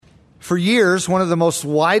For years, one of the most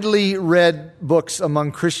widely read books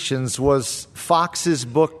among Christians was Fox's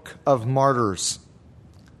Book of Martyrs.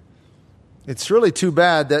 It's really too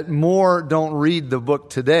bad that more don't read the book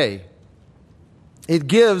today. It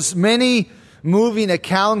gives many moving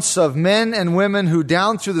accounts of men and women who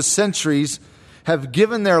down through the centuries have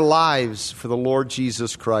given their lives for the Lord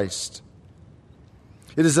Jesus Christ.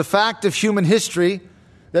 It is a fact of human history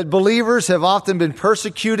that believers have often been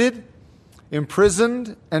persecuted,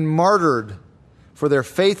 imprisoned, and martyred for their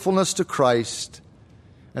faithfulness to Christ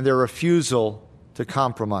and their refusal to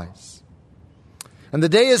compromise. And the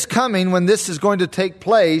day is coming when this is going to take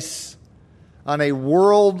place on a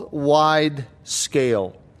worldwide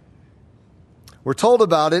scale. We're told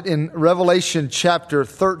about it in Revelation chapter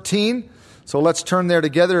 13. So let's turn there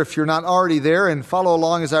together if you're not already there and follow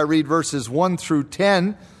along as I read verses 1 through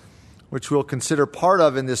 10, which we'll consider part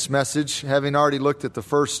of in this message, having already looked at the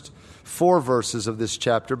first 4 verses of this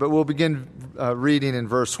chapter. But we'll begin reading in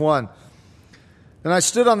verse 1. And I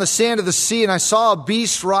stood on the sand of the sea, and I saw a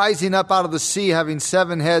beast rising up out of the sea, having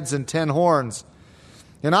 7 heads and 10 horns.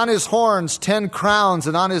 And on his horns 10 crowns,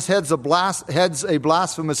 and on his heads a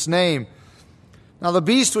blasphemous name. Now the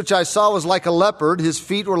beast which I saw was like a leopard, his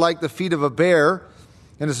feet were like the feet of a bear,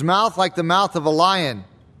 and his mouth like the mouth of a lion.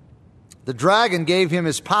 The dragon gave him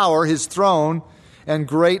his power, his throne, and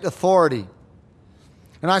great authority.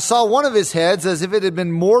 And I saw one of his heads as if it had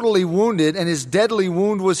been mortally wounded, and his deadly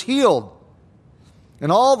wound was healed.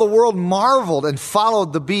 And all the world marveled and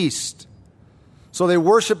followed the beast. So they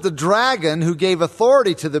worshiped the dragon who gave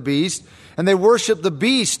authority to the beast, and they worshiped the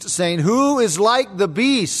beast, saying, "Who is like the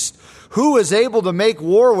beast? Who is able to make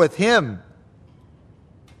war with him?"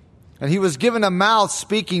 And he was given a mouth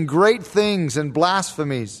speaking great things and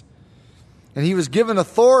blasphemies. And he was given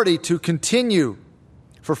authority to continue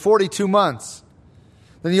for 42 months.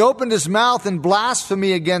 Then he opened his mouth in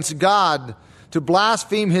blasphemy against God, to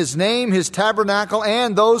blaspheme his name, his tabernacle,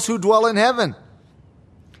 and those who dwell in heaven.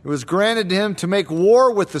 It was granted to him to make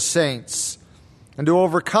war with the saints and to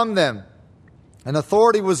overcome them. And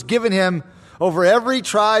authority was given him over every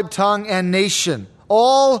tribe, tongue, and nation.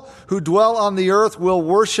 All who dwell on the earth will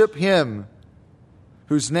worship him,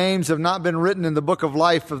 whose names have not been written in the book of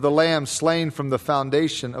life of the Lamb slain from the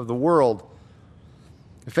foundation of the world.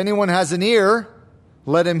 If anyone has an ear,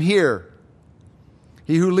 let him hear.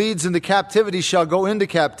 He who leads into captivity shall go into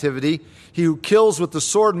captivity. He who kills with the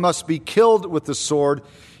sword must be killed with the sword.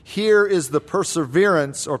 Here is the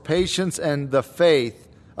perseverance or patience and the faith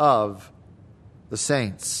of the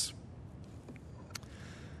saints.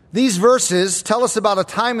 These verses tell us about a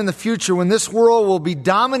time in the future when this world will be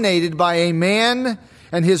dominated by a man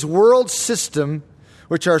and his world system,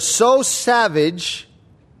 which are so savage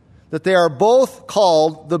that they are both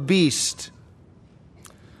called the beast.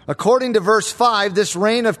 According to verse 5, this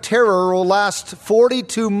reign of terror will last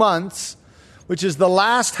 42 months, which is the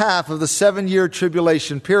last half of the 7-year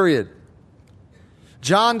tribulation period.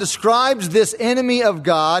 John describes this enemy of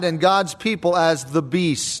God and God's people as the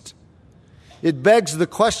beast. It begs the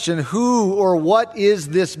question, who or what is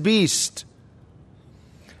this beast?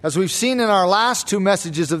 As we've seen in our last 2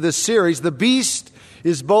 messages of this series, the beast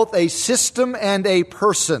is both a system and a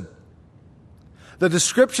person. The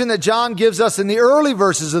description that John gives us in the early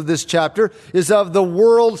verses of this chapter is of the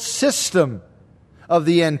world system of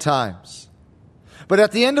the end times. But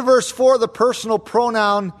at the end of verse 4, the personal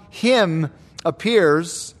pronoun him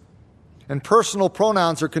appears, and personal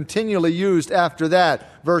pronouns are continually used after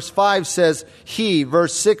that. Verse 5 says he,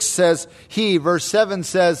 verse 6 says he, verse 7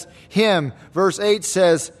 says him, verse 8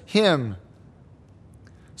 says him.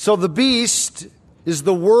 So the beast is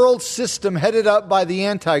the world system headed up by the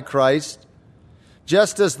Antichrist,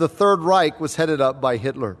 just as the Third Reich was headed up by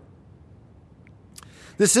Hitler.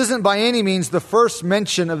 This isn't by any means the first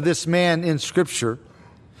mention of this man in Scripture.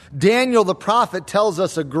 Daniel the prophet tells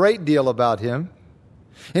us a great deal about him.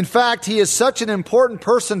 In fact, he is such an important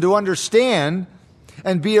person to understand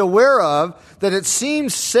and be aware of that it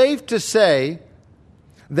seems safe to say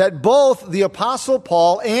that both the Apostle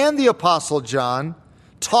Paul and the Apostle John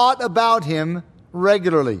taught about him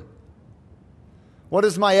regularly. What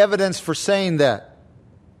is my evidence for saying that?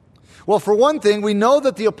 Well, for one thing, we know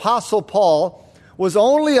that the Apostle Paul was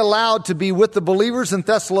only allowed to be with the believers in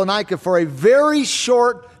Thessalonica for a very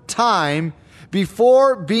short time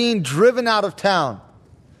before being driven out of town.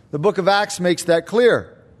 The book of Acts makes that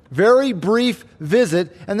clear. Very brief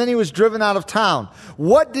visit, and then he was driven out of town.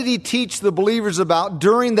 What did he teach the believers about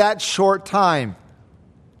during that short time?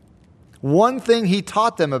 One thing he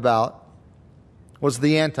taught them about was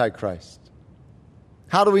the Antichrist.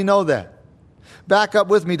 How do we know that? Back up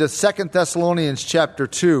with me to 2 Thessalonians chapter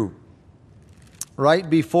 2. Right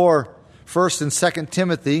before 1st and 2nd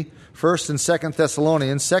Timothy, 1st and 2nd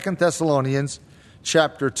Thessalonians, 2nd Thessalonians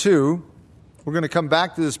chapter 2. We're going to come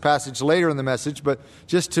back to this passage later in the message, but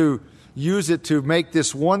just to use it to make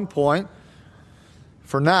this one point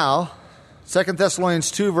for now. 2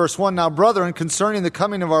 Thessalonians 2, verse 1, Now, brethren, concerning the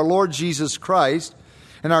coming of our Lord Jesus Christ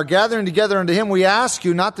and our gathering together unto him, we ask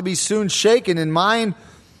you not to be soon shaken in mind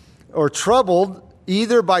or troubled,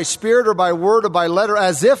 either by spirit or by word or by letter,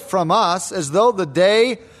 as if from us, as though the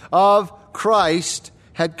day of Christ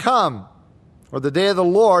had come, or the day of the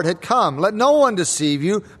Lord had come. Let no one deceive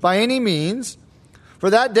you by any means, for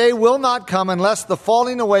that day will not come unless the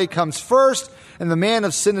falling away comes first, and the man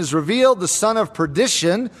of sin is revealed, the son of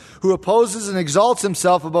perdition, who opposes and exalts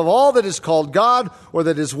himself above all that is called God or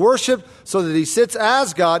that is worshipped, so that he sits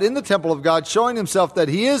as God in the temple of God, showing himself that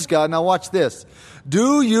he is God. Now watch this.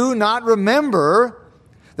 Do you not remember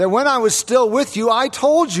that when I was still with you, I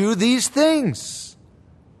told you these things?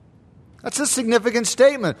 That's a significant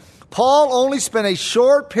statement. Paul only spent a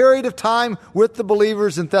short period of time with the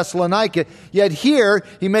believers in Thessalonica, yet here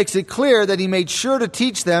he makes it clear that he made sure to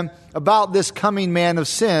teach them about this coming man of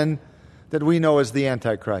sin that we know as the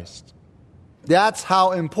Antichrist. That's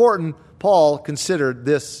how important Paul considered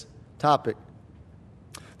this topic.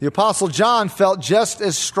 The Apostle John felt just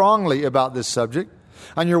as strongly about this subject.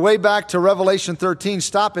 On your way back to Revelation 13,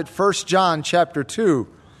 stop at 1 John chapter 2.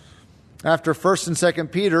 After 1st and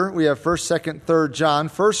 2nd Peter, we have 1st, 2nd, 3rd John.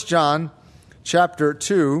 1 John chapter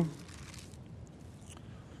 2,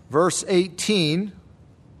 verse 18.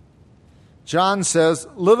 John says,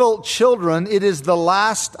 Little children, it is the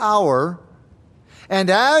last hour,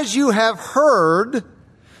 and as you have heard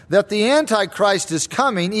that the Antichrist is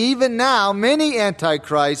coming, even now many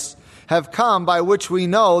Antichrists have come, by which we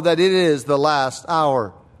know that it is the last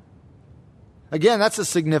hour. Again, that's a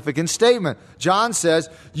significant statement. John says,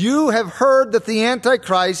 you have heard that the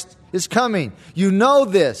Antichrist is coming. You know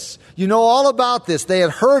this. You know all about this. They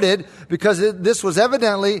had heard it because this was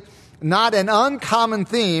evidently not an uncommon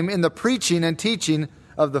theme in the preaching and teaching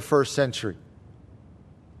of the first century.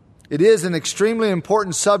 It is an extremely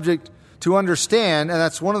important subject to understand, and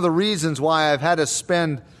that's one of the reasons why I've had to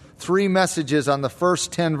spend 3 messages on the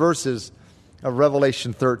first 10 verses of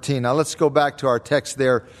Revelation 13. Now let's go back to our text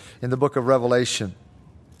there in the book of Revelation.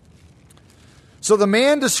 So the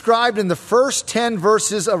man described in the first 10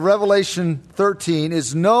 verses of Revelation 13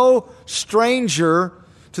 is no stranger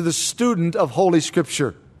to the student of Holy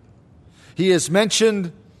Scripture. He is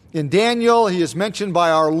mentioned in Daniel. He is mentioned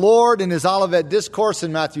by our Lord in his Olivet Discourse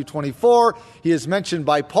in Matthew 24. He is mentioned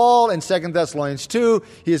by Paul in 2 Thessalonians 2.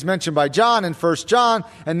 He is mentioned by John in 1 John.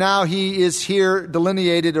 And now he is here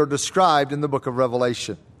delineated or described in the book of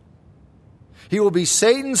Revelation. He will be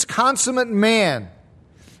Satan's consummate man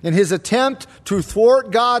in his attempt to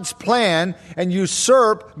thwart God's plan and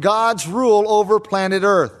usurp God's rule over planet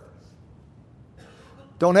Earth.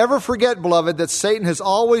 Don't ever forget, beloved, that Satan has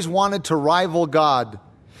always wanted to rival God.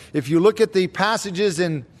 If you look at the passages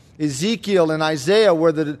in Ezekiel and Isaiah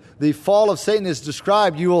where the fall of Satan is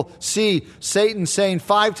described, you will see Satan saying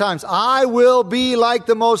 5 times, I will be like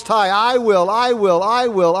the Most High. I will, I will, I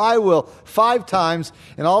will, I will. 5 times.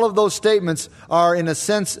 And all of those statements are, in a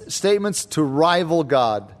sense, statements to rival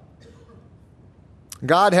God.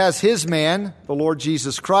 God has his man, the Lord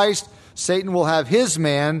Jesus Christ. Satan will have his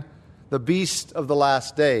man, the beast of the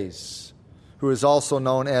last days, who is also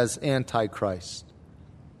known as Antichrist.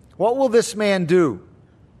 What will this man do?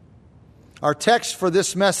 Our text for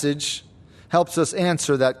this message helps us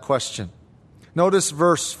answer that question. Notice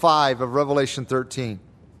verse 5 of Revelation 13.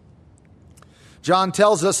 John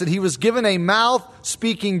tells us that he was given a mouth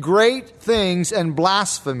speaking great things and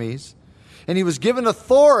blasphemies, and he was given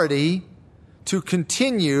authority to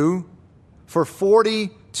continue for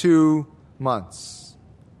 42 months.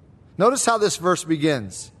 Notice how this verse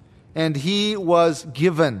begins. And he was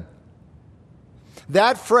given.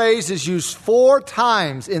 That phrase is used 4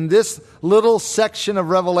 times in this little section of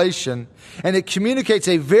Revelation, and it communicates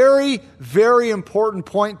a very, very important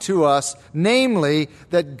point to us, namely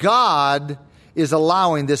that God is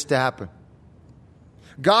allowing this to happen.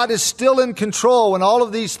 God is still in control when all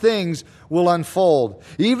of these things will unfold.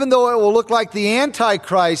 Even though it will look like the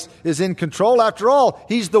Antichrist is in control, after all,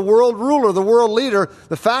 he's the world ruler, the world leader.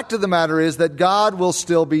 The fact of the matter is that God will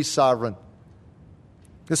still be sovereign.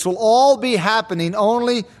 This will all be happening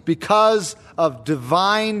only because of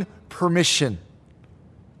divine permission.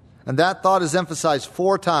 And that thought is emphasized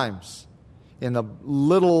 4 times in the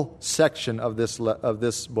little section of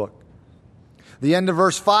this book. The end of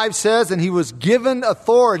verse 5 says, and he was given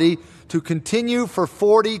authority to continue for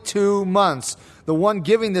 42 months. The one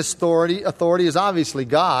giving this authority is obviously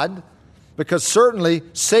God, because certainly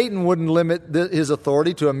Satan wouldn't limit his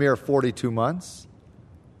authority to a mere 42 months.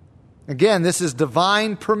 Again, this is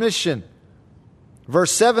divine permission.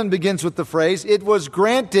 Verse 7 begins with the phrase, it was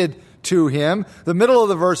granted to him. The middle of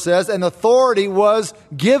the verse says, an authority was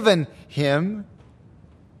given him.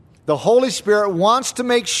 The Holy Spirit wants to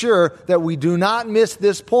make sure that we do not miss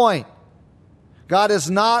this point. God has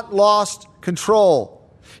not lost control.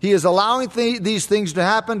 He is allowing these things to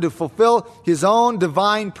happen to fulfill His own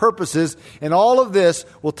divine purposes, and all of this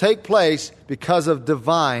will take place because of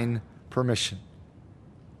divine permission.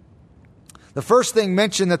 The first thing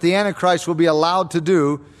mentioned that the Antichrist will be allowed to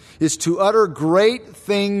do is to utter great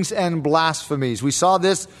things and blasphemies. We saw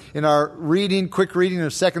this in our quick reading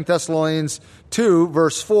of 2 Thessalonians 2,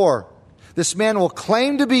 verse 4. This man will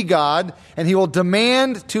claim to be God, and he will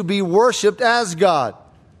demand to be worshipped as God.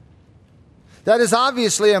 That is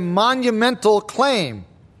obviously a monumental claim,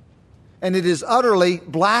 and it is utterly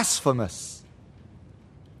blasphemous.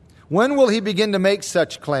 When will he begin to make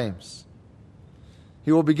such claims?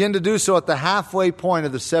 He will begin to do so at the halfway point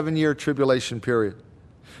of the 7-year tribulation period.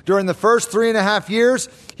 During the first 3.5 years,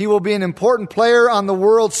 he will be an important player on the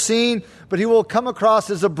world scene, but he will come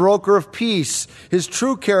across as a broker of peace. His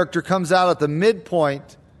true character comes out at the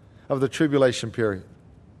midpoint of the tribulation period.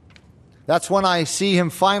 That's when I see him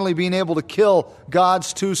finally being able to kill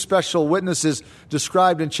God's 2 special witnesses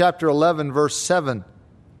described in chapter 11, verse 7.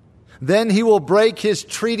 Then he will break his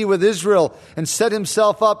treaty with Israel and set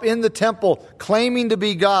himself up in the temple, claiming to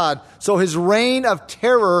be God. So his reign of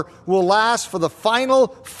terror will last for the final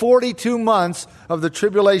 42 months of the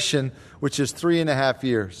tribulation, which is 3.5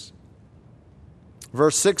 years.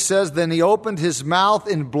 Verse 6 says, then he opened his mouth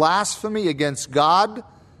in blasphemy against God,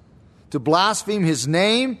 to blaspheme His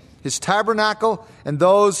name, His tabernacle, and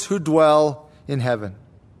those who dwell in heaven.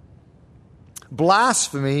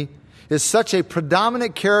 Blasphemy is such a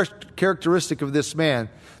predominant characteristic of this man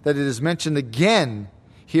that it is mentioned again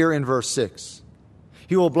here in verse 6.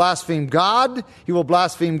 He will blaspheme God, he will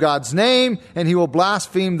blaspheme God's name, and he will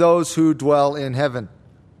blaspheme those who dwell in heaven.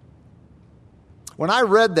 When I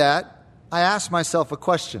read that, I asked myself a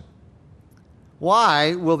question.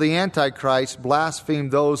 Why will the Antichrist blaspheme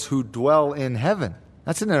those who dwell in heaven?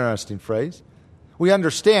 That's an interesting phrase. We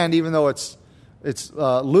understand, even though it's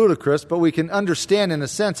ludicrous, but we can understand in a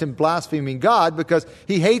sense him blaspheming God because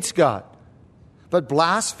he hates God. But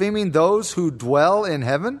blaspheming those who dwell in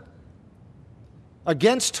heaven?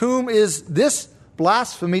 Against whom is this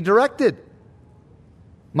blasphemy directed?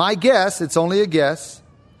 My guess, it's only a guess,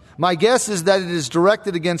 my guess is that it is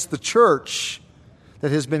directed against the church that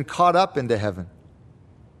has been caught up into heaven.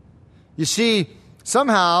 You see,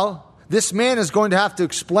 somehow this man is going to have to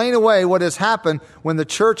explain away what has happened when the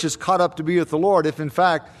church is caught up to be with the Lord, if in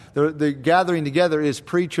fact the gathering together is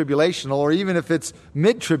pre-tribulational or even if it's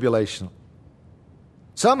mid-tribulational.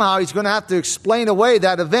 Somehow he's going to have to explain away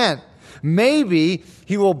that event. Maybe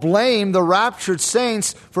he will blame the raptured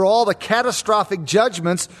saints for all the catastrophic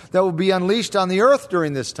judgments that will be unleashed on the earth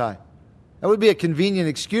during this time. That would be a convenient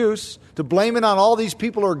excuse to blame it on all these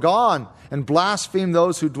people who are gone and blaspheme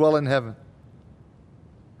those who dwell in heaven.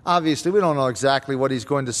 Obviously, we don't know exactly what he's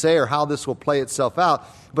going to say or how this will play itself out,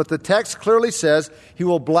 but the text clearly says he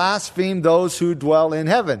will blaspheme those who dwell in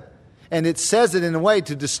heaven. And it says it in a way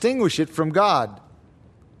to distinguish it from God.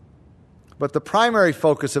 But the primary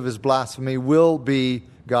focus of his blasphemy will be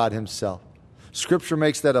God himself. Scripture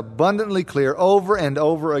makes that abundantly clear over and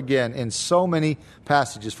over again in so many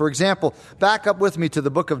passages. For example, back up with me to the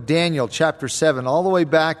book of Daniel, chapter 7, all the way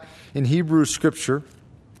back in Hebrew Scripture.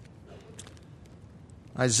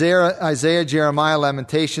 Isaiah, Jeremiah,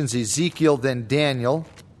 Lamentations, Ezekiel, then Daniel,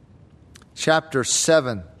 chapter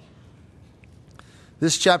 7.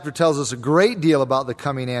 This chapter tells us a great deal about the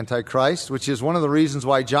coming Antichrist, which is one of the reasons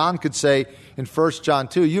why John could say in 1 John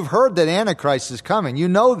 2, you've heard that Antichrist is coming. You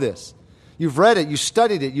know this. You've read it. You've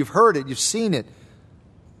studied it. You've heard it. You've seen it.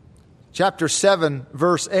 Chapter 7,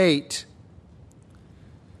 verse 8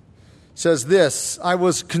 says this, I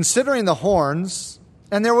was considering the horns,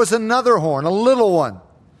 and there was another horn, a little one,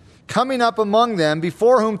 coming up among them,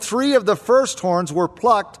 before whom 3 of the first horns were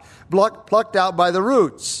plucked out by the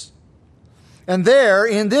roots. And there,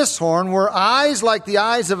 in this horn, were eyes like the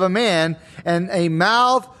eyes of a man, and a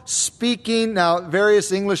mouth speaking, now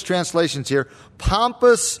various English translations here,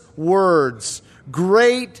 pompous words,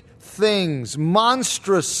 great things,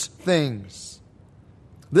 monstrous things.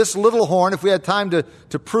 This little horn, if we had time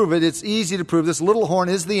to prove it, it's easy to prove. This little horn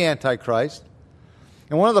is the Antichrist.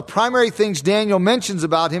 And one of the primary things Daniel mentions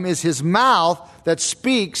about him is his mouth that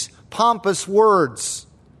speaks pompous words.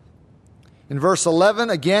 In verse 11,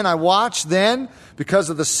 again, I watched then because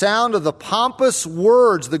of the sound of the pompous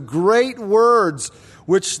words, the great words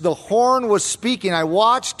which the horn was speaking. I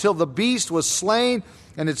watched till the beast was slain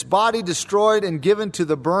and its body destroyed and given to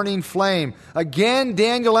the burning flame. Again,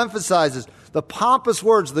 Daniel emphasizes the pompous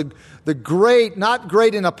words, the great, not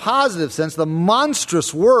great in a positive sense, the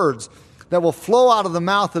monstrous words that will flow out of the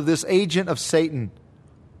mouth of this agent of Satan.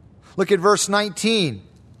 Look at verse 19.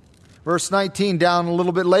 Verse 19, down a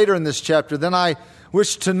little bit later in this chapter. Then I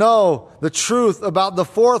wished to know the truth about the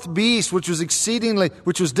fourth beast, which was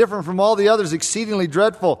different from all the others, exceedingly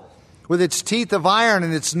dreadful, with its teeth of iron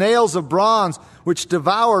and its nails of bronze, which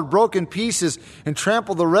devoured, broke in pieces, and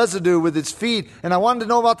trampled the residue with its feet. And I wanted to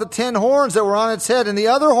know about the 10 horns that were on its head, and the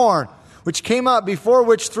other horn, which came up, before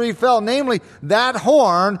which 3 fell, namely that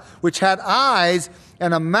horn which had eyes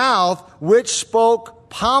and a mouth, which spoke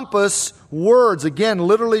pompous words. Again,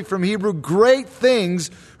 literally from Hebrew, great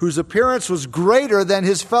things, whose appearance was greater than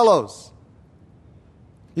his fellows.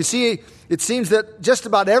 You see, it seems that just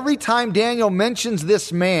about every time Daniel mentions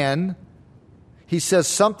this man, he says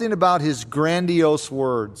something about his grandiose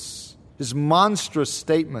words, his monstrous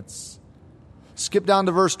statements. Skip down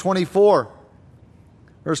to verse 24.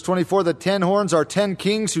 Verse 24, the 10 horns are 10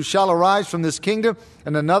 kings who shall arise from this kingdom,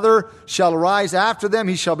 and another shall arise after them.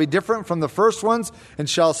 He shall be different from the first ones, and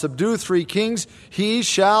shall subdue 3 kings. He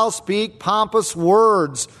shall speak pompous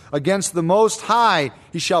words against the Most High.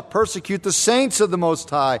 He shall persecute the saints of the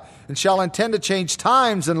Most High, and shall intend to change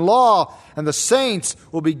times and law, and the saints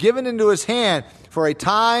will be given into his hand for a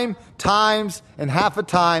time, times, and half a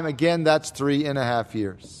time. Again, that's 3.5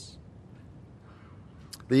 years.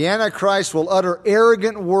 The Antichrist will utter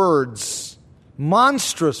arrogant words,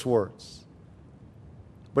 monstrous words.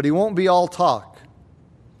 But he won't be all talk.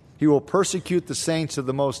 He will persecute the saints of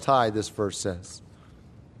the Most High, this verse says.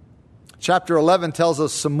 Chapter 11 tells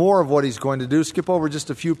us some more of what he's going to do. Skip over just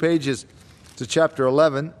a few pages to chapter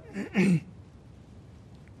 11.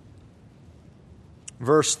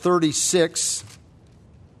 Verse 36.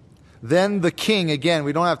 Then the king, again,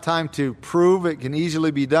 we don't have time to prove. It can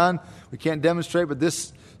easily be done. We can't demonstrate, but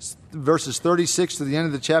this verses 36 to the end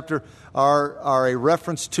of the chapter are a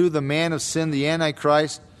reference to the man of sin, the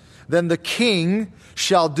Antichrist. Then the king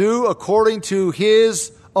shall do according to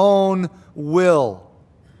his own will.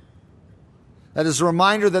 That is a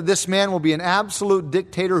reminder that this man will be an absolute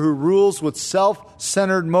dictator who rules with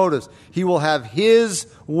self-centered motives. He will have his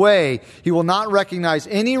way. He will not recognize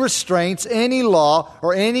any restraints, any law,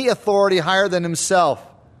 or any authority higher than himself.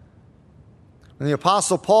 And the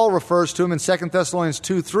Apostle Paul refers to him in 2 Thessalonians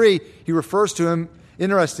 2:3. He refers to him,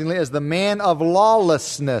 interestingly, as the man of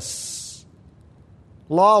lawlessness.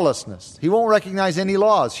 Lawlessness. He won't recognize any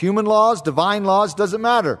laws. Human laws, divine laws, doesn't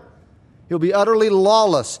matter. He'll be utterly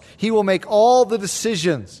lawless. He will make all the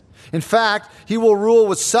decisions. In fact, he will rule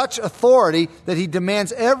with such authority that he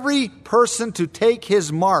demands every person to take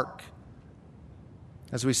his mark,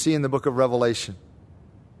 as we see in the book of Revelation.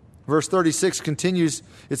 Verse 36 continues,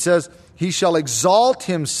 it says, he shall exalt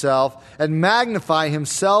himself and magnify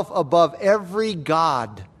himself above every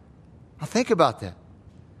god. Now think about that.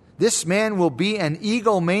 This man will be an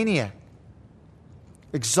egomaniac,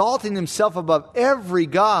 exalting himself above every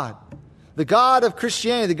god. The God of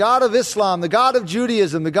Christianity, the God of Islam, the God of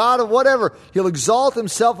Judaism, the God of whatever. He'll exalt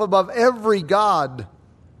himself above every god.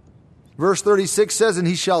 Verse 36 says, and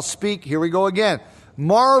he shall speak, here we go again,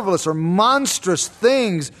 marvelous or monstrous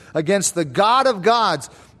things against the God of gods.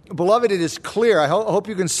 Beloved, it is clear, I hope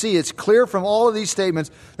you can see, it's clear from all of these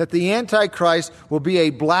statements that the Antichrist will be a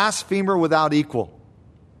blasphemer without equal.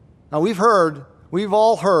 Now we've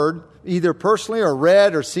all heard, either personally or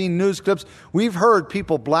read or seen news clips, we've heard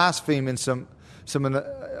people blaspheme in some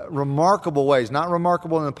remarkable ways, not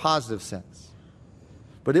remarkable in a positive sense.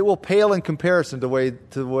 But it will pale in comparison to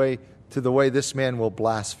the way this man will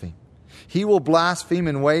blaspheme. He will blaspheme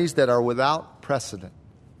in ways that are without precedent.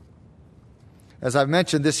 As I've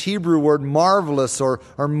mentioned, this Hebrew word marvelous or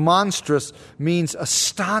monstrous means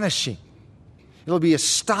astonishing. It'll be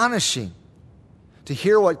astonishing to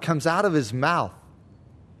hear what comes out of his mouth.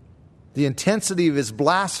 The intensity of his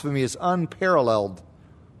blasphemy is unparalleled.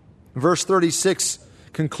 Verse 36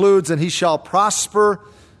 concludes, and he shall prosper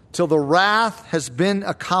till the wrath has been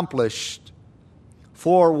accomplished.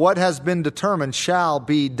 For what has been determined shall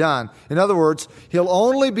be done. In other words, he'll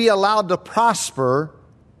only be allowed to prosper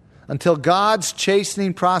until God's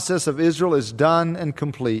chastening process of Israel is done and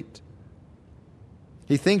complete.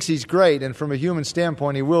 He thinks he's great, and from a human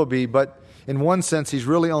standpoint he will be, but in one sense he's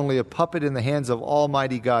really only a puppet in the hands of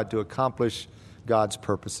Almighty God to accomplish God's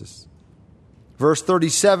purposes. Verse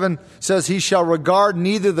 37 says, he shall regard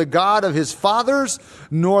neither the God of his fathers,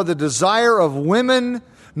 nor the desire of women,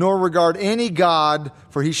 nor regard any god,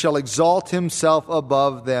 for he shall exalt himself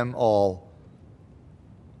above them all.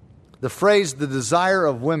 The phrase, the desire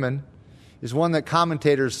of women, is one that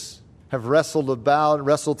commentators have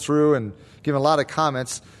wrestled through and given a lot of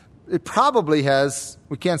comments. It probably has,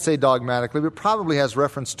 we can't say dogmatically, but it probably has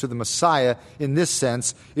reference to the Messiah in this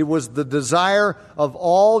sense. It was the desire of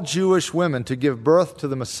all Jewish women to give birth to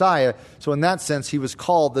the Messiah. So in that sense, he was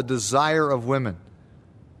called the desire of women.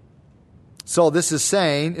 So this is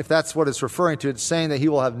saying, if that's what it's referring to, it's saying that he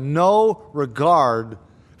will have no regard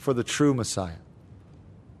for the true Messiah.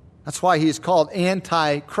 That's why he is called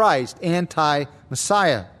anti-Christ,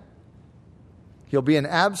 anti-Messiah. He'll be an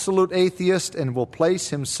absolute atheist and will place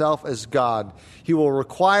himself as God. He will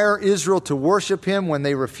require Israel to worship him. When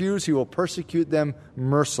they refuse, he will persecute them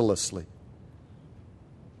mercilessly.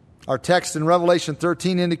 Our text in Revelation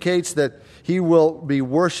 13 indicates that he will be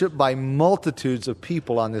worshipped by multitudes of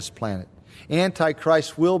people on this planet.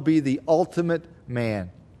 Antichrist will be the ultimate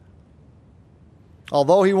man.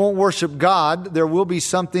 Although he won't worship God, there will be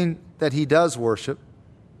something that he does worship.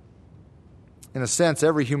 In a sense,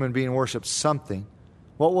 every human being worships something.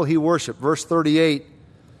 What will he worship? Verse 38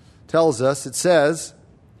 tells us, it says,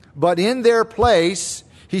 but in their place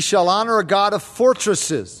he shall honor a god of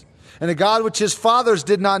fortresses, and a god which his fathers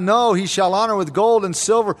did not know he shall honor with gold and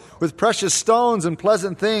silver, with precious stones and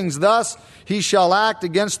pleasant things. Thus he shall act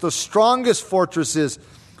against the strongest fortresses,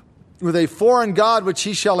 with a foreign god which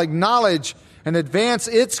he shall acknowledge and advance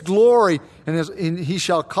its glory, and he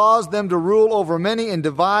shall cause them to rule over many and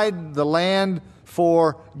divide the land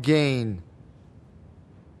for gain.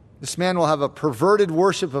 This man will have a perverted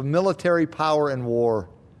worship of military power and war.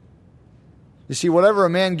 You see, whatever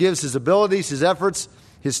a man gives his abilities, his efforts,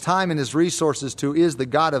 his time, and his resources to is the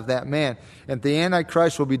god of that man. And the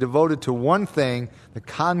Antichrist will be devoted to one thing, the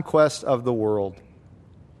conquest of the world.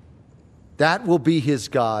 That will be his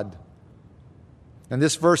god. And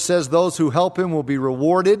this verse says those who help him will be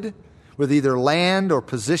rewarded with either land or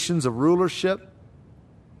positions of rulership.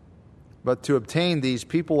 But to obtain these,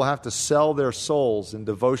 people will have to sell their souls in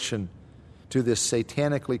devotion to this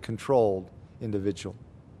satanically controlled individual.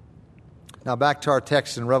 Now back to our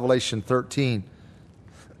text in Revelation 13.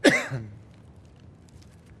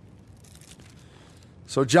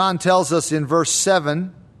 So John tells us in verse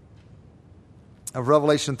 7 of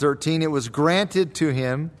Revelation 13, it was granted to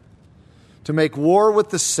him to make war with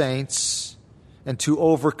the saints and to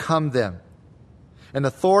overcome them. And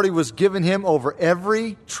authority was given him over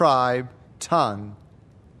every tribe, tongue,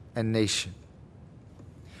 and nation.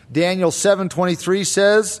 Daniel 7:23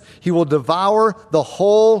 says, he will devour the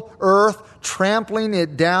whole earth, trampling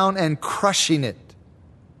it down and crushing it.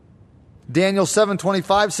 Daniel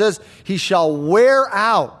 7:25 says, he shall wear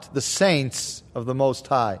out the saints of the Most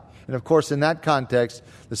High. And of course, in that context,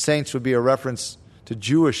 the saints would be a reference to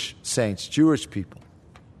Jewish saints, Jewish people.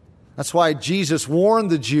 That's why Jesus warned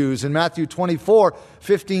the Jews in Matthew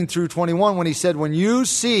 24:15 through 21, when he said, when you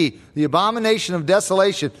see the abomination of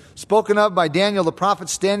desolation spoken of by Daniel the prophet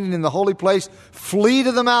standing in the holy place, flee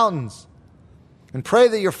to the mountains and pray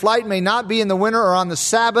that your flight may not be in the winter or on the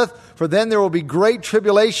Sabbath, for then there will be great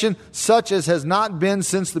tribulation, such as has not been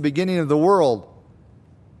since the beginning of the world.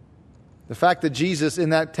 The fact that Jesus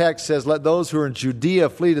in that text says, let those who are in Judea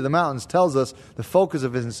flee to the mountains, tells us the focus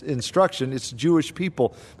of his instruction is Jewish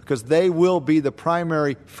people, because they will be the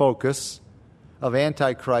primary focus of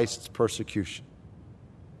Antichrist's persecution.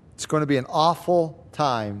 It's going to be an awful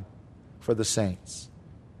time for the saints.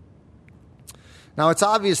 Now, it's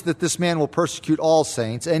obvious that this man will persecute all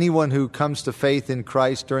saints, anyone who comes to faith in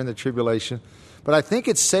Christ during the tribulation. But I think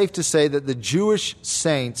it's safe to say that the Jewish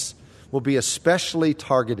saints will be especially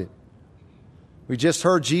targeted. We just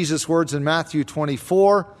heard Jesus' words in Matthew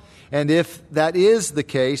 24, and if that is the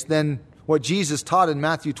case, then what Jesus taught in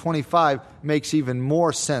Matthew 25 makes even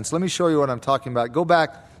more sense. Let me show you what I'm talking about. Go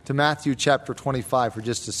back to Matthew chapter 25 for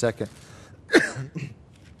just a second.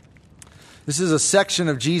 This is a section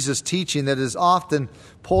of Jesus' teaching that is often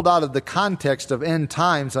pulled out of the context of end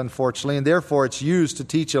times, unfortunately, and therefore it's used to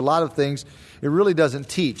teach a lot of things it really doesn't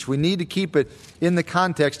teach. We need to keep it in the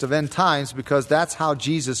context of end times because that's how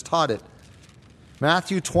Jesus taught it.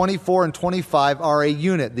 Matthew 24 and 25 are a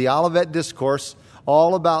unit, the Olivet Discourse,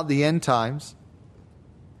 all about the end times.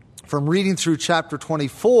 From reading through chapter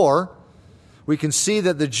 24, we can see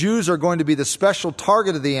that the Jews are going to be the special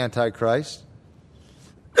target of the Antichrist.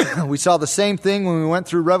 We saw the same thing when we went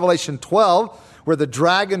through Revelation 12, where the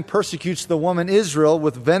dragon persecutes the woman Israel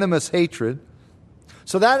with venomous hatred.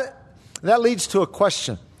 So that leads to a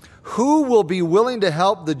question. Who will be willing to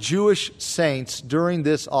help the Jewish saints during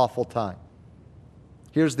this awful time?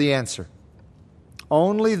 Here's the answer.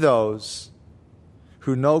 Only those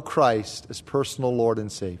who know Christ as personal Lord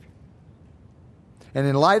and Savior. And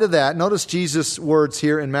in light of that, notice Jesus' words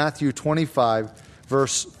here in Matthew 25,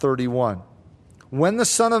 verse 31. When the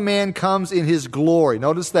Son of Man comes in His glory,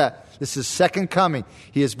 notice that. This is second coming.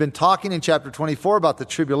 He has been talking in chapter 24 about the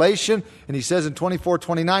tribulation, and he says in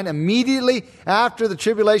 24:29, immediately after the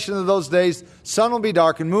tribulation of those days, sun will be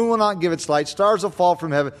darkened, moon will not give its light, stars will fall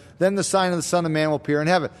from heaven, then the sign of the Son of Man will appear in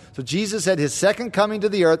heaven. So Jesus said His second coming to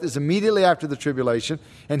the earth is immediately after the tribulation.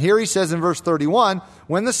 And here He says in verse 31,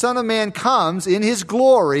 when the Son of Man comes in His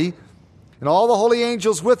glory, and all the holy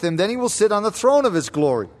angels with Him, then He will sit on the throne of His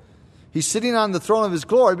glory. He's sitting on the throne of His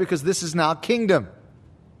glory because this is now kingdom.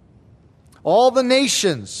 All the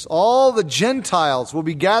nations, all the Gentiles will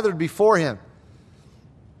be gathered before Him.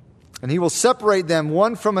 And He will separate them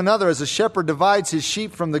one from another as a shepherd divides his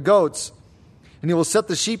sheep from the goats. And He will set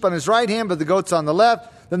the sheep on His right hand, but the goats on the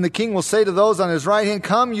left. Then the King will say to those on His right hand,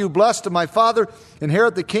 come, you blessed of my Father,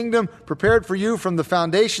 inherit the kingdom prepared for you from the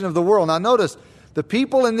foundation of the world. Now notice, the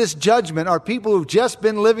people in this judgment are people who've just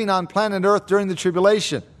been living on planet Earth during the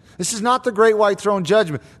tribulation. This is not the great white throne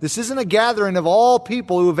judgment. This isn't a gathering of all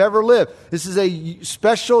people who have ever lived. This is a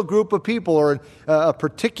special group of people, or a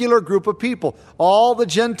particular group of people. All the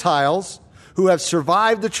Gentiles who have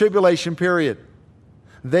survived the tribulation period.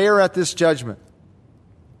 They are at this judgment.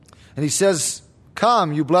 And He says,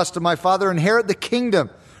 come, you blessed of my Father, inherit the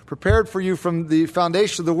kingdom prepared for you from the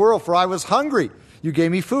foundation of the world. For I was hungry, you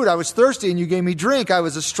gave me food. I was thirsty, and you gave me drink. I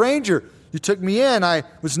was a stranger, you took me in. I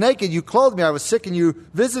was naked, you clothed me. I was sick, and you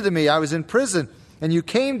visited me. I was in prison, and you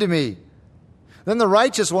came to me. Then the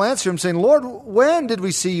righteous will answer Him, saying, Lord, when did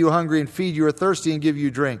we see you hungry and feed you, or thirsty and give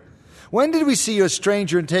you drink? When did we see you a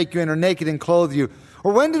stranger and take you in, or naked and clothe you?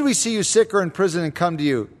 Or when did we see you sick or in prison and come to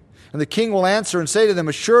you? And the King will answer and say to them,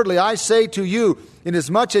 assuredly, I say to you,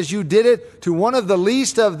 inasmuch as you did it to one of the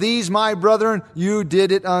least of these my brethren, you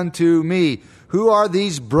did it unto me. Who are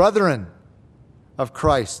these brethren of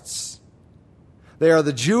Christ's? They are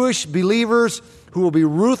the Jewish believers who will be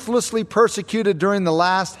ruthlessly persecuted during the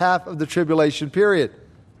last half of the tribulation period.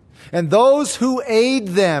 And those who aid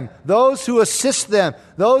them, those who assist them,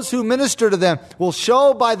 those who minister to them will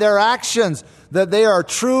show by their actions that they are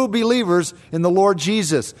true believers in the Lord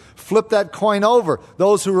Jesus. Flip that coin over.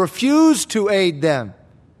 Those who refuse to aid them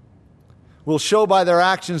will show by their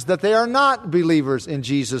actions that they are not believers in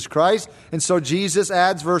Jesus Christ. And so Jesus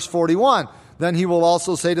adds verse 41. Then He will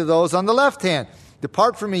also say to those on the left hand,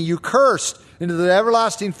 depart from me, you cursed, into the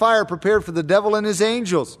everlasting fire prepared for the devil and his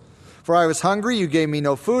angels. For I was hungry, you gave me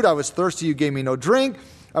no food. I was thirsty, you gave me no drink.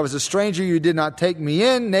 I was a stranger, you did not take me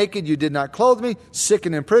in. Naked, you did not clothe me. Sick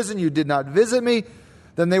and in prison, you did not visit me.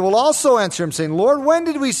 Then they will also answer Him, saying, Lord, when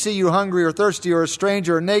did we see you hungry or thirsty or a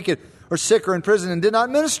stranger or naked or sick or in prison and did not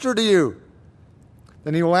minister to you?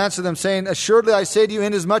 Then He will answer them, saying, assuredly I say to you,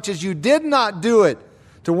 inasmuch as you did not do it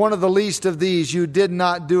to one of the least of these, you did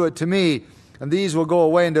not do it to me. And these will go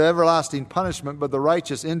away into everlasting punishment, but the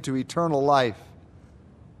righteous into eternal life.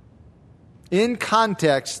 In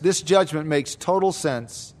context, this judgment makes total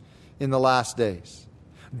sense in the last days.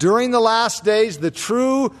 During the last days, the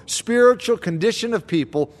true spiritual condition of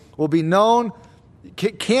people will be known,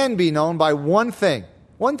 can be known by one thing,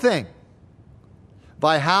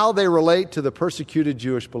 by how they relate to the persecuted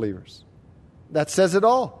Jewish believers. That says it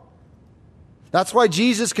all. That's why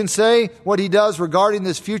Jesus can say what He does regarding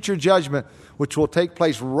this future judgment, which will take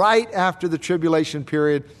place right after the tribulation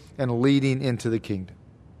period and leading into the kingdom.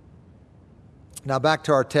 Now back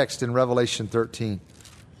to our text in Revelation 13.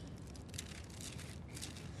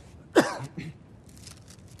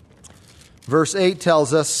 Verse 8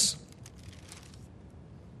 tells us,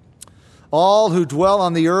 all who dwell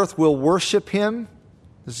on the earth will worship Him.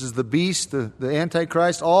 This is the beast, the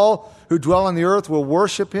Antichrist. All who dwell on the earth will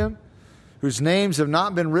worship Him, whose names have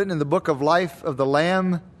not been written in the book of life of the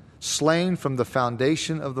Lamb slain from the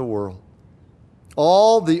foundation of the world.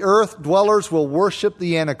 All the earth dwellers will worship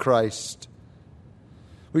the Antichrist.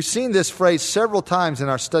 We've seen this phrase several times in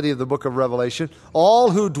our study of the book of Revelation.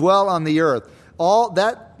 All who dwell on the earth.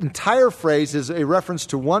 That entire phrase is a reference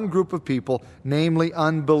to one group of people, namely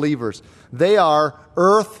unbelievers. They are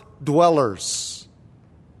earth dwellers.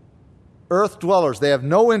 Earth dwellers. They have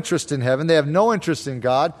no interest in heaven. They have no interest in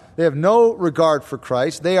God. They have no regard for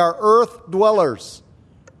Christ. They are earth dwellers.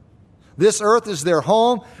 This earth is their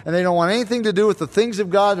home, and they don't want anything to do with the things of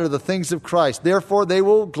God or the things of Christ. Therefore, they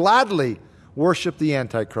will gladly worship the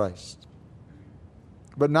Antichrist.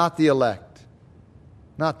 But not the elect.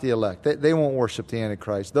 Not the elect. They won't worship the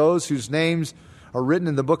Antichrist. Those whose names are written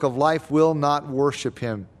in the book of life will not worship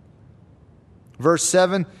him. Verse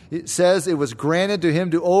 7, it says it was granted to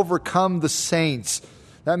him to overcome the saints.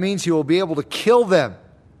 That means he will be able to kill them.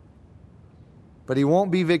 But he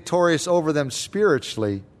won't be victorious over them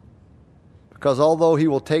spiritually, because although he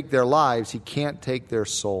will take their lives, he can't take their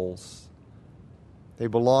souls. They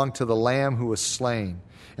belong to the Lamb who was slain,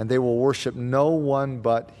 and they will worship no one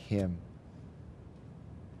but him.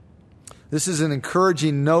 This is an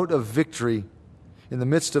encouraging note of victory in the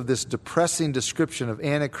midst of this depressing description of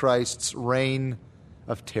Antichrist's reign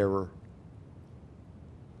of terror.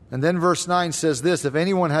 And then verse 9 says this, if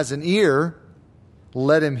anyone has an ear,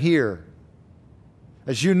 let him hear.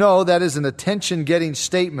 As you know, that is an attention-getting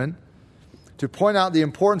statement to point out the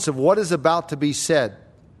importance of what is about to be said.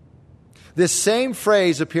 This same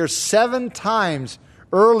phrase appears 7 times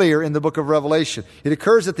earlier in the book of Revelation. It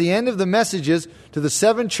occurs at the end of the messages to the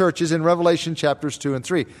 7 churches in Revelation chapters 2 and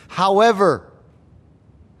 3. However,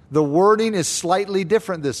 the wording is slightly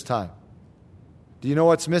different this time. Do you know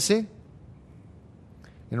what's missing?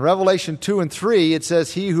 In Revelation 2 and 3, it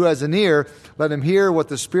says, he who has an ear, let him hear what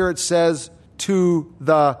the Spirit says to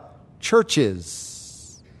the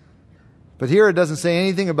churches. But here it doesn't say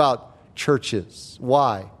anything about churches.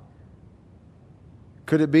 Why?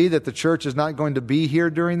 Could it be that the church is not going to be here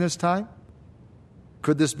during this time?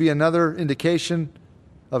 Could this be another indication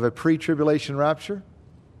of a pre-tribulation rapture?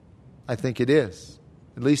 I think it is.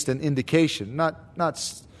 At least an indication.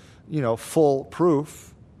 Not full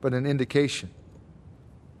proof, but an indication.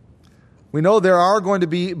 We know there are going to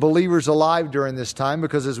be believers alive during this time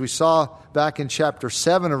because as we saw back in chapter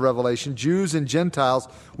 7 of Revelation, Jews and Gentiles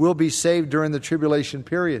will be saved during the tribulation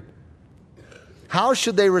period. How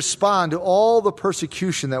should they respond to all the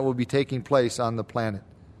persecution that will be taking place on the planet?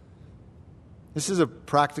 This is a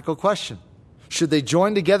practical question. Should they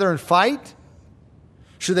join together and fight?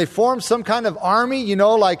 Should they form some kind of army,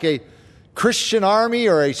 like a Christian army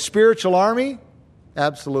or a spiritual army?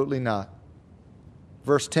 Absolutely not.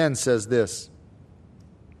 Verse 10 says this,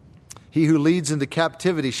 he who leads into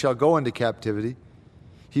captivity shall go into captivity.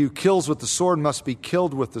 He who kills with the sword must be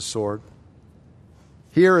killed with the sword.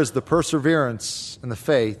 Here is the perseverance and the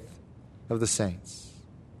faith of the saints.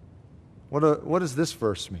 What does this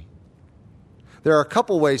verse mean? There are a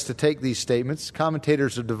couple ways to take these statements.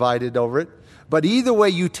 Commentators are divided over it. But either way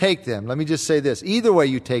you take them, let me just say this, either way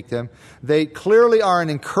you take them, they clearly are an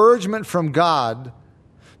encouragement from God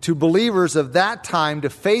to believers of that time to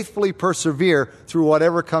faithfully persevere through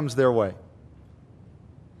whatever comes their way.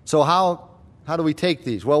 So how do we take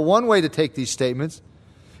these? Well, one way to take these statements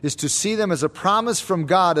is to see them as a promise from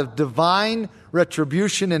God of divine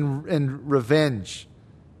retribution and revenge.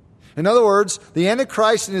 In other words, the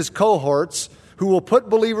Antichrist and his cohorts, who will put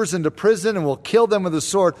believers into prison and will kill them with a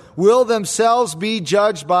sword, will themselves be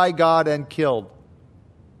judged by God and killed.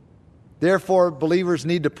 Therefore, believers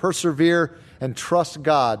need to persevere and trust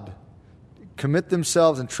God, commit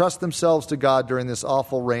themselves and trust themselves to God during this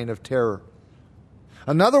awful reign of terror.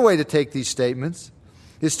 Another way to take these statements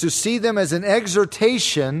is to see them as an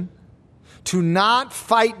exhortation to not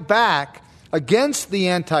fight back against the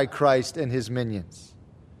Antichrist and his minions.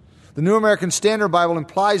 The New American Standard Bible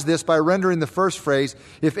implies this by rendering the first phrase,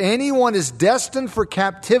 if anyone is destined for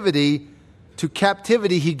captivity, to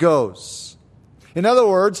captivity he goes. In other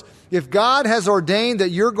words, if God has ordained that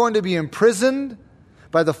you're going to be imprisoned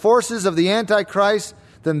by the forces of the Antichrist,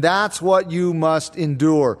 then that's what you must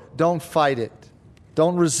endure. Don't fight it.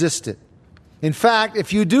 Don't resist it. In fact,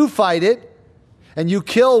 if you do fight it, and you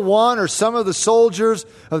kill one or some of the soldiers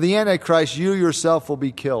of the Antichrist, you yourself will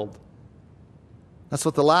be killed. That's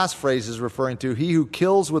what the last phrase is referring to. He who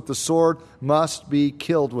kills with the sword must be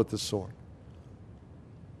killed with the sword.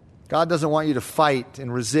 God doesn't want you to fight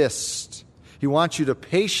and resist. He wants you to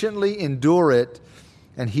patiently endure it,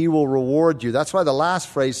 and He will reward you. That's why the last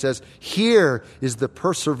phrase says, here is the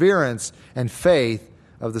perseverance and faith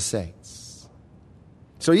of the saints.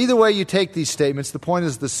 So either way you take these statements, the point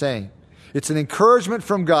is the same. It's an encouragement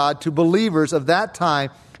from God to believers of that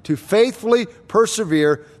time to faithfully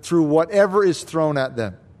persevere through whatever is thrown at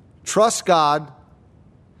them. Trust God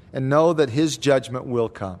and know that His judgment will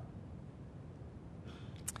come.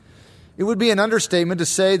 It would be an understatement to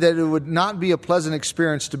say that it would not be a pleasant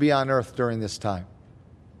experience to be on earth during this time.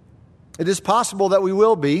 It is possible that we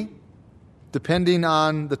will be, depending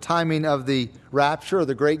on the timing of the rapture or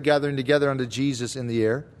the great gathering together unto Jesus in the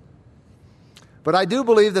air. But I do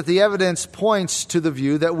believe that the evidence points to the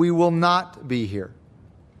view that we will not be here.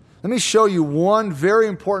 Let me show you one very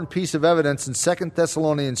important piece of evidence in 2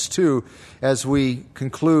 Thessalonians 2 as we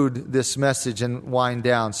conclude this message and wind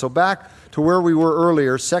down. So back to where we were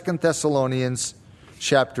earlier, 2 Thessalonians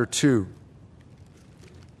chapter 2.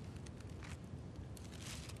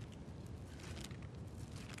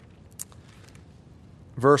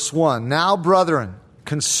 Verse 1, now, brethren,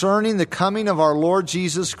 concerning the coming of our Lord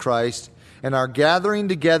Jesus Christ and our gathering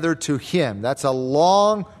together to Him. That's a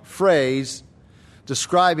long phrase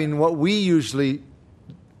describing what we usually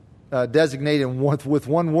designate with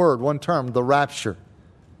one word, one term, the rapture.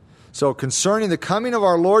 So concerning the coming of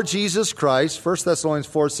our Lord Jesus Christ, 1 Thessalonians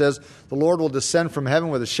 4 says, the Lord will descend from heaven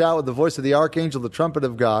with a shout, with the voice of the archangel, the trumpet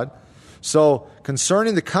of God. So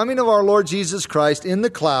concerning the coming of our Lord Jesus Christ in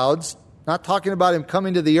the clouds, not talking about Him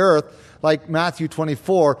coming to the earth like Matthew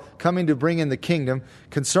 24, coming to bring in the kingdom.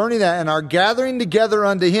 Concerning that and our gathering together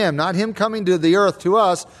unto Him, not Him coming to the earth to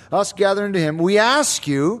us gathering to Him. We ask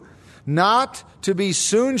you not to be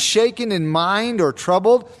soon shaken in mind or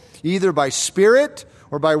troubled, either by spirit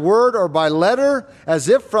or by word or by letter, as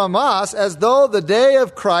if from us, as though the day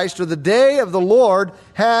of Christ or the day of the Lord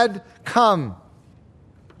had come.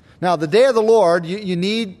 Now, the day of the Lord, you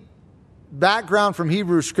need background from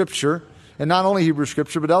Hebrew Scripture, and not only Hebrew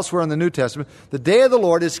Scripture, but elsewhere in the New Testament. The day of the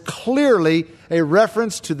Lord is clearly a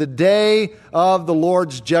reference to the day of the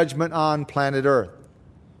Lord's judgment on planet Earth.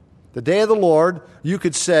 The day of the Lord, you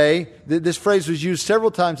could say, this phrase was used several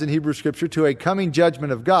times in Hebrew Scripture to a coming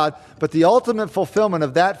judgment of God, but the ultimate fulfillment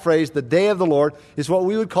of that phrase, the day of the Lord, is what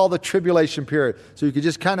we would call the tribulation period. So you could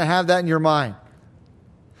just kind of have that in your mind.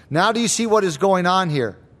 Now do you see what is going on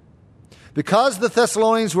here? Because the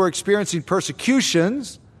Thessalonians were experiencing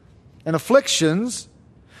persecutions and afflictions,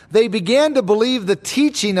 they began to believe the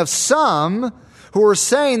teaching of some who were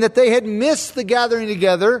saying that they had missed the gathering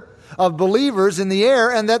together of believers in the air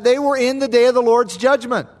and that they were in the day of the Lord's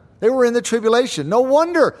judgment. They were in the tribulation. No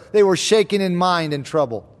wonder they were shaken in mind and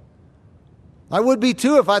troubled. I would be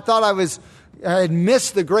too if I thought I had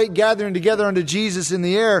missed the great gathering together unto Jesus in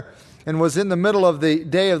the air and was in the middle of the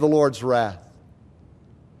day of the Lord's wrath.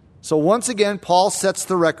 So once again, Paul sets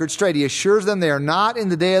the record straight. He assures them they are not in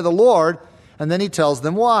the day of the Lord, and then he tells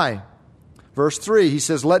them why. Verse 3, he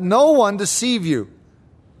says, let no one deceive you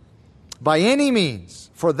by any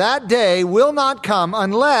means, for that day will not come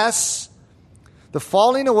unless the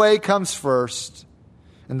falling away comes first,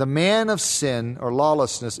 and the man of sin or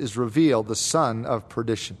lawlessness is revealed, the son of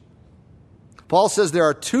perdition. Paul says there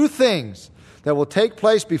are two things that will take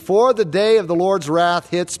place before the day of the Lord's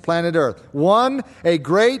wrath hits planet Earth. One, a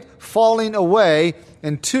great falling away,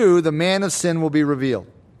 and two, the man of sin will be revealed.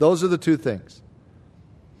 Those are the two things.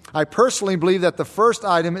 I personally believe that the first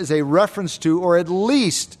item is a reference to, or at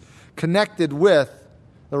least connected with,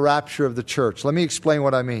 the rapture of the church. Let me explain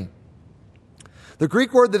what I mean. The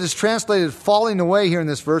Greek word that is translated falling away here in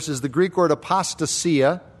this verse is the Greek word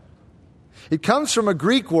apostasia. It comes from a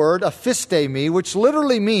Greek word, aphistemi, which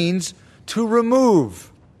literally means to remove.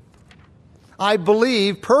 I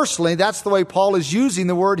believe, personally, that's the way Paul is using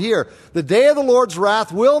the word here. The day of the Lord's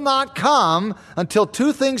wrath will not come until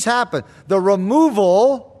two things happen. The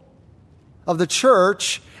removal of the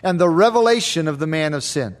church and the revelation of the man of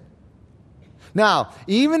sin. Now,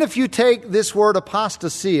 even if you take this word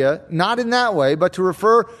apostasia, not in that way, but to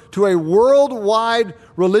refer to a worldwide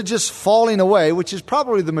religious falling away, which is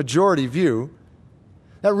probably the majority view,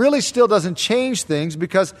 that really still doesn't change things,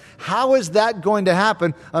 because how is that going to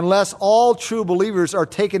happen unless all true believers are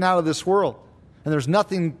taken out of this world? And there's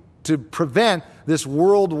nothing to prevent this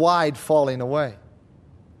worldwide falling away.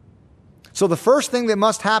 So the first thing that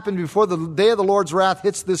must happen before the day of the Lord's wrath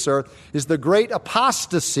hits this earth is the great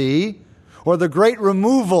apostasy, or the great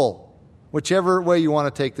removal, whichever way you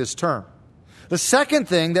want to take this term. The second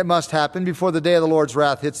thing that must happen before the day of the Lord's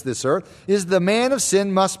wrath hits this earth is the man of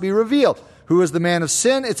sin must be revealed. Who is the man of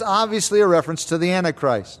sin? It's obviously a reference to the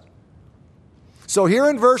Antichrist. So here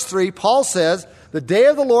in verse 3, Paul says, the day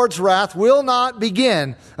of the Lord's wrath will not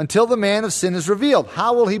begin until the man of sin is revealed.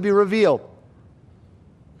 How will he be revealed?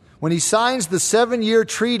 When he signs the 7-year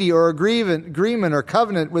treaty or agreement or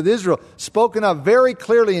covenant with Israel, spoken of very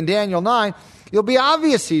clearly in Daniel 9, it'll be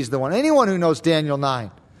obvious he's the one. Anyone who knows Daniel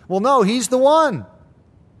 9 will know he's the one.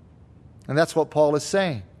 And that's what Paul is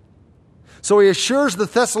saying. So he assures the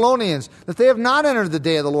Thessalonians that they have not entered the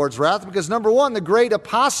day of the Lord's wrath because, number one, the great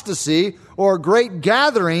apostasy or great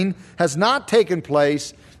gathering has not taken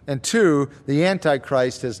place, and two, the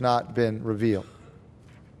Antichrist has not been revealed.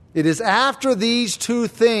 It is after these two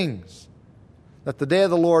things that the day of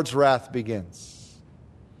the Lord's wrath begins.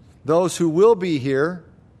 Those who will be here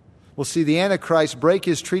will see the Antichrist break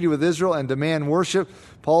his treaty with Israel and demand worship.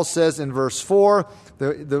 Paul says in verse 4,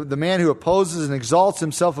 The man who opposes and exalts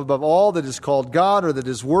himself above all that is called God or that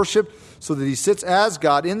is worshipped, so that he sits as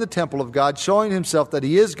God in the temple of God, showing himself that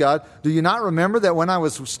he is God. Do you not remember that when I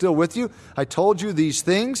was still with you, I told you these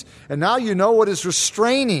things? And now you know what is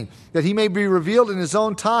restraining, that he may be revealed in his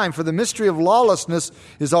own time. For the mystery of lawlessness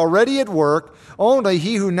is already at work. Only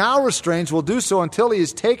he who now restrains will do so until he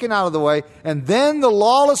is taken out of the way. And then the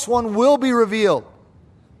lawless one will be revealed,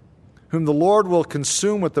 whom the Lord will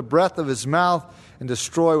consume with the breath of his mouth and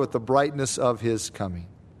destroy with the brightness of his coming.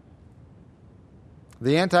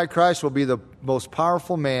 The Antichrist will be the most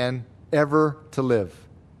powerful man ever to live.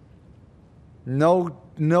 No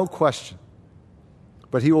question.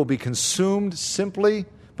 But he will be consumed simply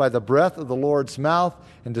by the breath of the Lord's mouth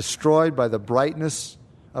and destroyed by the brightness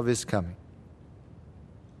of his coming.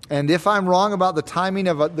 And if I'm wrong about the timing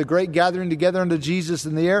of the great gathering together unto Jesus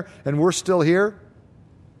in the air, and we're still here,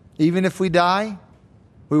 even if we die,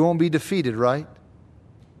 we won't be defeated, right?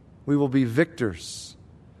 We will be victors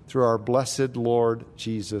through our blessed Lord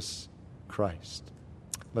Jesus Christ.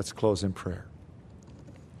 Let's close in prayer.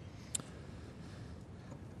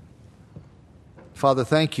 Father,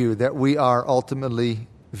 thank you that we are ultimately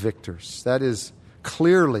victors. That is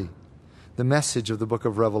clearly the message of the book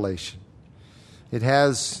of Revelation. It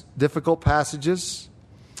has difficult passages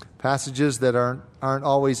that aren't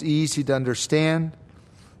always easy to understand.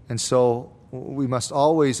 And so we must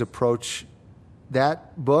always approach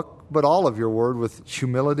that book, but all of your word, with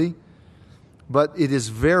humility. But it is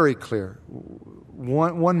very clear.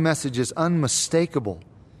 One message is unmistakable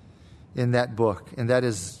in that book, and that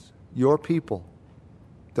is your people,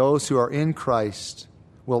 those who are in Christ,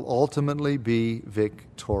 will ultimately be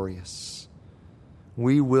victorious.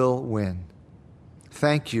 We will win.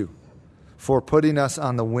 Thank you for putting us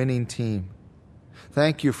on the winning team.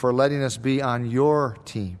 Thank you for letting us be on your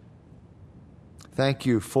team. Thank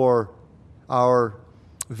you for our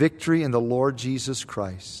victory in the Lord Jesus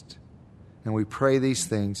Christ. And we pray these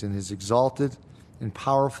things in his exalted and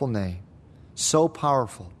powerful name, so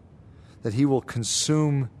powerful that he will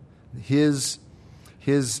consume his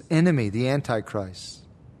enemy, the Antichrist,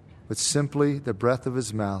 with simply the breath of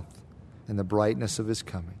his mouth and the brightness of his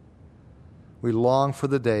coming. We long for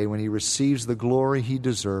the day when he receives the glory he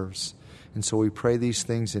deserves. And so we pray these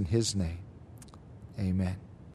things in his name. Amen.